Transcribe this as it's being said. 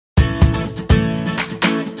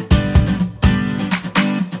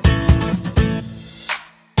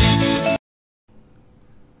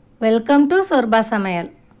Welcome to Sorba சமையல்.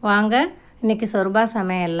 வாங்க இன்றைக்கி சொர்பா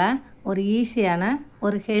சமையலில் ஒரு ஈஸியான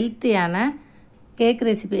ஒரு ஹெல்த்தியான கேக்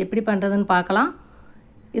ரெசிபி எப்படி பண்ணுறதுன்னு பார்க்கலாம்.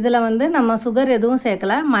 இதில் நம்ம சுகர் எதுவும்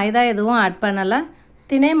சேர்க்கலை, மைதா எதுவும் ஆட் பண்ணலை,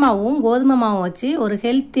 தினை மாவும் கோதுமை மாவும் வச்சு ஒரு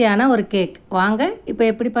ஹெல்த்தியான ஒரு கேக். வாங்க இப்போ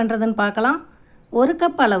எப்படி பண்ணுறதுன்னு பார்க்கலாம். 1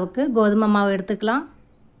 கப் அளவுக்கு கோதுமை மாவு எடுத்துக்கலாம்.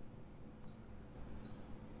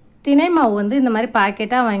 தினை மாவு இந்த மாதிரி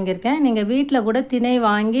பாக்கெட்டாக வாங்கியிருக்கேன். நீங்கள் வீட்டில் கூட தினை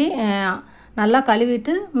வாங்கி நல்லா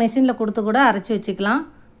கழுவிட்டு மெஷினில் கொடுத்து கூட அரைச்சி வச்சுக்கலாம்.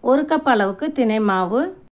 1 கப் அளவுக்கு தினை மாவு,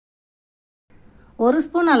 1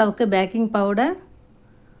 ஸ்பூன் அளவுக்கு பேக்கிங் பவுடர்,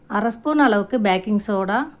 1/2 ஸ்பூன் அளவுக்கு பேக்கிங்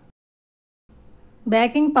சோடா.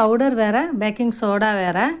 பேக்கிங் பவுடர் வேறு, பேக்கிங் சோடா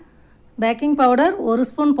வேறு. பேக்கிங் பவுடர் 1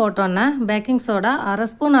 ஸ்பூன் போட்டோன்னா பேக்கிங் சோடா 1/2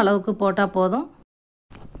 ஸ்பூன் அளவுக்கு போட்டால் போதும்.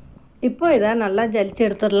 இப்போ இதை நல்லா ஜலிச்சு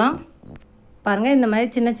எடுத்துடலாம். பாருங்கள், இந்த மாதிரி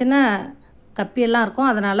சின்ன சின்ன கப்பியெல்லாம்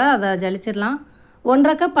இருக்கும், அதனால் அதை ஜலிச்சிடலாம்.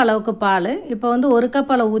 1/2 கப் அளவுக்கு பால். இப்போ 1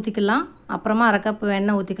 கப் அளவு ஊற்றிக்கலாம். அப்புறமா 1/2 கப்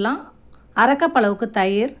வெண்ணெய் ஊற்றிக்கலாம். 1/2 கப் அளவுக்கு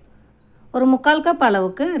தயிர், ஒரு 3/4 கப்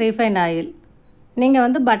அளவுக்கு ரீஃபைண்ட் ஆயில்.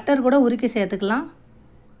 நீங்கள் பட்டர் கூட உருக்கி சேர்த்துக்கலாம்.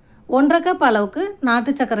 1/2 கப் அளவுக்கு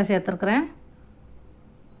நாட்டு சர்க்கரை சேர்த்துருக்குறேன்.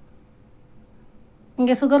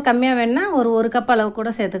 இங்கே சுகர் கம்மியாக வேணுன்னா ஒரு கப் அளவு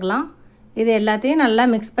கூட சேர்த்துக்கலாம். இது எல்லாத்தையும் நல்லா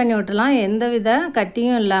மிக்ஸ் பண்ணி விட்டுலாம். எந்த வித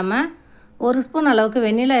கட்டியும் இல்லாமல் 1 ஸ்பூன் அளவுக்கு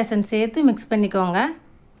வெண்ணிலா எசன்ஸ் சேர்த்து மிக்ஸ் பண்ணிக்கோங்க.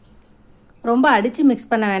 ரொம்ப அடித்து மிக்ஸ்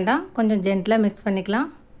பண்ண வேண்டாம், கொஞ்சம் ஜென்டிலாக மிக்ஸ் பண்ணிக்கலாம்.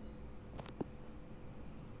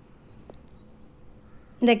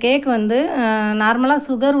 இந்த கேக் நார்மலாக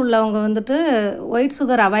சுகர் உள்ளவங்க ஒயிட்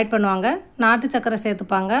சுகர் அவாய்ட் பண்ணுவாங்க, நாட்டு சர்க்கரை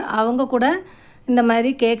சேர்த்துப்பாங்க. அவங்க கூட இந்த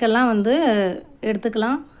மாதிரி கேக்கெல்லாம்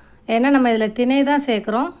எடுத்துக்கலாம். ஏன்னா நம்ம இதில் திணை தான்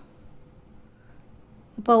சேர்க்குறோம்.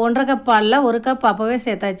 இப்போ 1/2 கப் பாலில் 1 கப் அப்போவே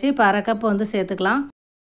சேர்த்தாச்சு. இப்போ 1/2 கப் சேர்த்துக்கலாம்.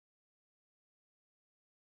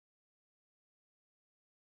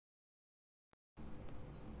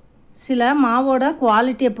 சில மாவோட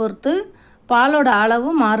குவாலிட்டியை பொறுத்து பாலோட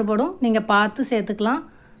அளவும் மாறுபடும், நீங்கள் பார்த்து சேர்த்துக்கலாம்.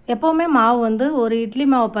 எப்போவுமே மாவு ஒரு இட்லி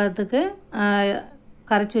மாவு பதத்துக்கு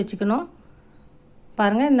கரைச்சி வச்சுக்கணும்.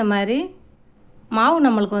 பாருங்கள், இந்த மாதிரி மாவு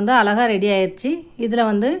நம்மளுக்கு அழகாக ரெடி ஆயிடுச்சு.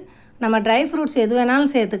 இதில் நம்ம ட்ரை ஃப்ரூட்ஸ் எது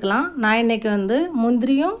வேணாலும் சேர்த்துக்கலாம். நான் இன்றைக்கி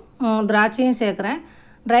முந்திரியும் திராட்சையும் சேர்க்குறேன்.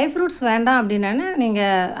 ட்ரை ஃப்ரூட்ஸ் வேண்டாம் அப்படின்னா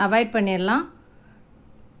நீங்கள் அவாய்ட் பண்ணிடலாம்.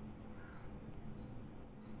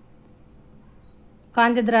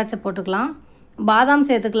 காஞ்ச திராட்சை போட்டுக்கலாம், பாதாம்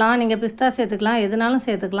சேர்த்துக்கலாம், நீங்கள் பிஸ்தா சேர்த்துக்கலாம், எதுனாலும்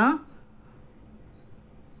சேர்த்துக்கலாம்.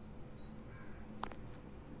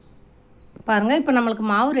 பாருங்கள், இப்போ நம்மளுக்கு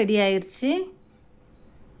மாவு ரெடி ஆயிடுச்சு.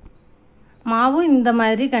 மாவு இந்த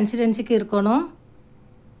மாதிரி கன்சிஸ்டன்சிக்கு இருக்கணும்.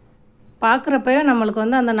 பார்க்குறப்பவே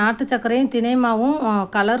நம்மளுக்கு அந்த நாட்டு சர்க்கரையும் தினை மாவும்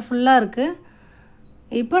கலர்ஃபுல்லாக இருக்குது.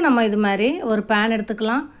 இப்போ நம்ம இது மாதிரி ஒரு பேன்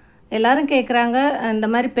எடுத்துக்கலாம். எல்லோரும் கேட்குறாங்க இந்த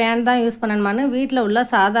மாதிரி பேன் தான் யூஸ் பண்ணணுமான்னு. வீட்டில் உள்ள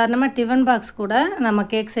சாதாரணமாக டிஃபன் பாக்ஸ் கூட நம்ம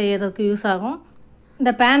கேக் செய்கிறதுக்கு யூஸ் ஆகும்.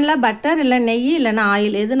 இந்த பேனில் பட்டர் இல்லை நெய் இல்லைன்னா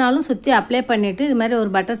ஆயில் எதுனாலும் சுற்றி அப்ளை பண்ணிவிட்டு இது மாதிரி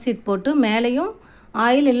ஒரு பட்டர் சீட் போட்டு மேலேயும்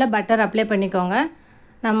ஆயில் இல்லை பட்டர் அப்ளை பண்ணிக்கோங்க.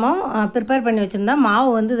 நம்ம ப்ரிப்பேர் பண்ணி வச்சுருந்தா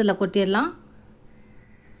மாவு இதில் கொட்டிடலாம்.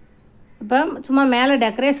 இப்போ சும்மா மேலே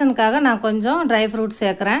டெக்கரேஷனுக்காக நான் கொஞ்சம் ட்ரை ஃப்ரூட்ஸ்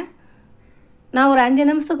சேர்க்குறேன். நான் ஒரு 5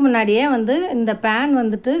 நிமிஷத்துக்கு முன்னாடியே இந்த பேன்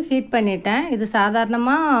ஹீட் பண்ணிட்டேன். இது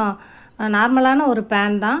சாதாரணமாக நார்மலான ஒரு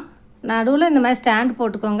பேன் தான். நடுவில் இந்த மாதிரி ஸ்டாண்டு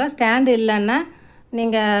போட்டுக்கோங்க. ஸ்டாண்டு இல்லைன்னா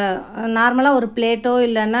நீங்கள் நார்மலாக ஒரு பிளேட்டோ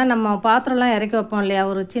இல்லைன்னா நம்ம பாத்திரம்லாம் இறக்கி வைப்போம் இல்லையா,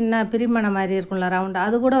 ஒரு சின்ன பிரிமனை மாதிரி இருக்கும்ல ரவுண்டு,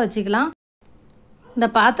 அது கூட வச்சுக்கலாம். இந்த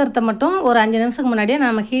பாத்திரத்தை மட்டும் ஒரு 5 நிமிஷத்துக்கு முன்னாடியே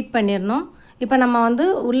நம்ம ஹீட் பண்ணிடணும். இப்போ நம்ம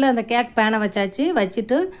உள்ளே அந்த கேக் பேனை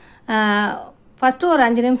வச்சுட்டு ஃபஸ்ட்டு ஒரு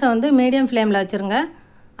 5 நிமிஷம் மீடியம் ஃப்ளேமில் வச்சுருங்க.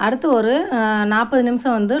 அடுத்து ஒரு 40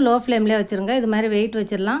 நிமிஷம் லோ ஃப்ளேம்லேயே வச்சுருங்க. இது மாதிரி வெயிட்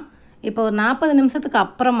வச்சிடலாம். இப்போ ஒரு 40 நிமிஷத்துக்கு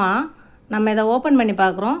அப்புறமா நம்ம இதை ஓப்பன் பண்ணி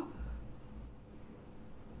பார்க்குறோம்.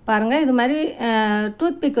 பாருங்கள், இது மாதிரி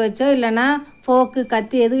டூத் பிக் வச்சோ இல்லைன்னா ஃபோக்கு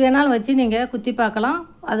கத்தி எது வேணாலும் வச்சு நீங்கள் குத்தி பார்க்கலாம்.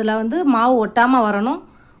 அதில் மாவு ஒட்டாமல் வரணும்.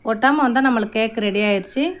 ஒட்டாமல் வந்தால் நம்மளுக்கு கேக் ரெடி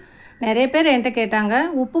ஆயிடுச்சு. நிறைய பேர் என்கிட்ட கேட்டாங்க,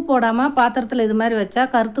 உப்பு போடாமல் பாத்திரத்தில் இது மாதிரி வச்சா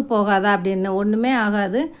கருத்து போகாதா அப்படின்னு. ஒன்றுமே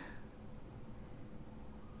ஆகாது.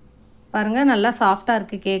 பாருங்கள், நல்லா சாஃப்டாக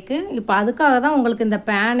இருக்குது கேக்கு. இப்போ அதுக்காக தான் உங்களுக்கு இந்த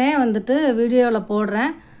பேனே வீடியோவில்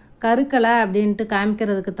போடுறேன், கருக்கலை அப்படின்ட்டு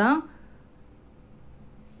காமிக்கிறதுக்கு தான்.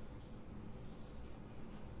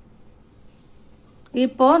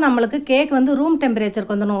 இப்போது நம்மளுக்கு கேக் ரூம்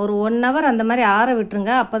டெம்பரேச்சருக்கு வந்துடும். ஒரு 1 ஹவர் அந்த மாதிரி ஆற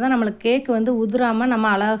விட்டுருங்க. அப்போ தான் நம்மளுக்கு கேக் உதிராமல் நம்ம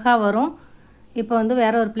அழகாக வரும். இப்போ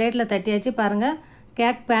வேறு ஒரு பிளேட்டில் தட்டியாச்சு. பாருங்கள்,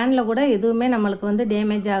 கேக் பேனில் கூட எதுவுமே நம்மளுக்கு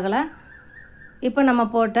டேமேஜ் ஆகலை. இப்போ நம்ம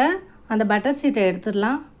போட்ட அந்த பட்டர் ஷீட்டை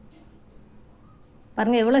எடுத்துடலாம்.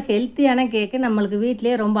 பாருங்கள், எவ்வளோ ஹெல்த்தியான கேக்கு நம்மளுக்கு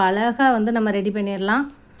வீட்டிலே ரொம்ப அழகாக நம்ம ரெடி பண்ணிடலாம்.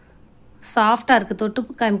 சாஃப்டாக இருக்குது.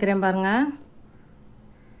 தொட்டு காமிக்கிறேன் பாருங்கள்.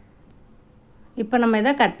 இப்போ நம்ம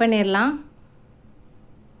இதை கட் பண்ணிடலாம்.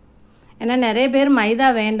 ஏன்னா நிறைய பேர் மைதா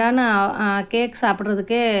வேண்டான்னு கேக்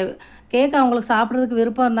சாப்பிட்றதுக்கே கேக் அவங்களுக்கு சாப்பிட்றதுக்கு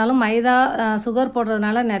விருப்பம் இருந்தாலும் மைதா சுகர்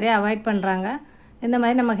போடுறதுனால நிறைய அவாய்ட் பண்ணுறாங்க. இந்த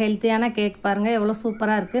மாதிரி நம்ம ஹெல்த்தியான கேக் பாருங்கள் எவ்வளோ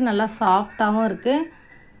சூப்பராக இருக்குது, நல்லா சாஃப்டாகவும் இருக்குது.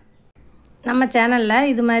 நம்ம சேனலில்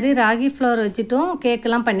இது மாதிரி ராகி ஃப்ளோர் வச்சுட்டும்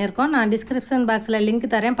கேக்கெலாம் பண்ணியிருக்கோம். நான் டிஸ்கிரிப்ஷன் பாக்ஸில் லிங்க்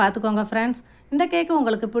தரேன், பார்த்துக்கோங்க ஃப்ரெண்ட்ஸ். இந்த கேக்கு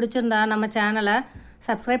உங்களுக்கு பிடிச்சிருந்தா நம்ம சேனலை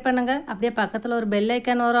சப்ஸ்கிரைப் பண்ணுங்கள். அப்படியே பக்கத்தில் ஒரு பெல்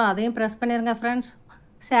ஐக்கான் வரும், அதையும் ப்ரெஸ் பண்ணிடுங்க ஃப்ரெண்ட்ஸ்.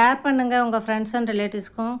 ஷேர் பண்ணுங்கள் உங்கள் ஃப்ரெண்ட்ஸ் அண்ட்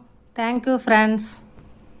ரிலேட்டிவ்ஸ்க்கும். Thank you friends.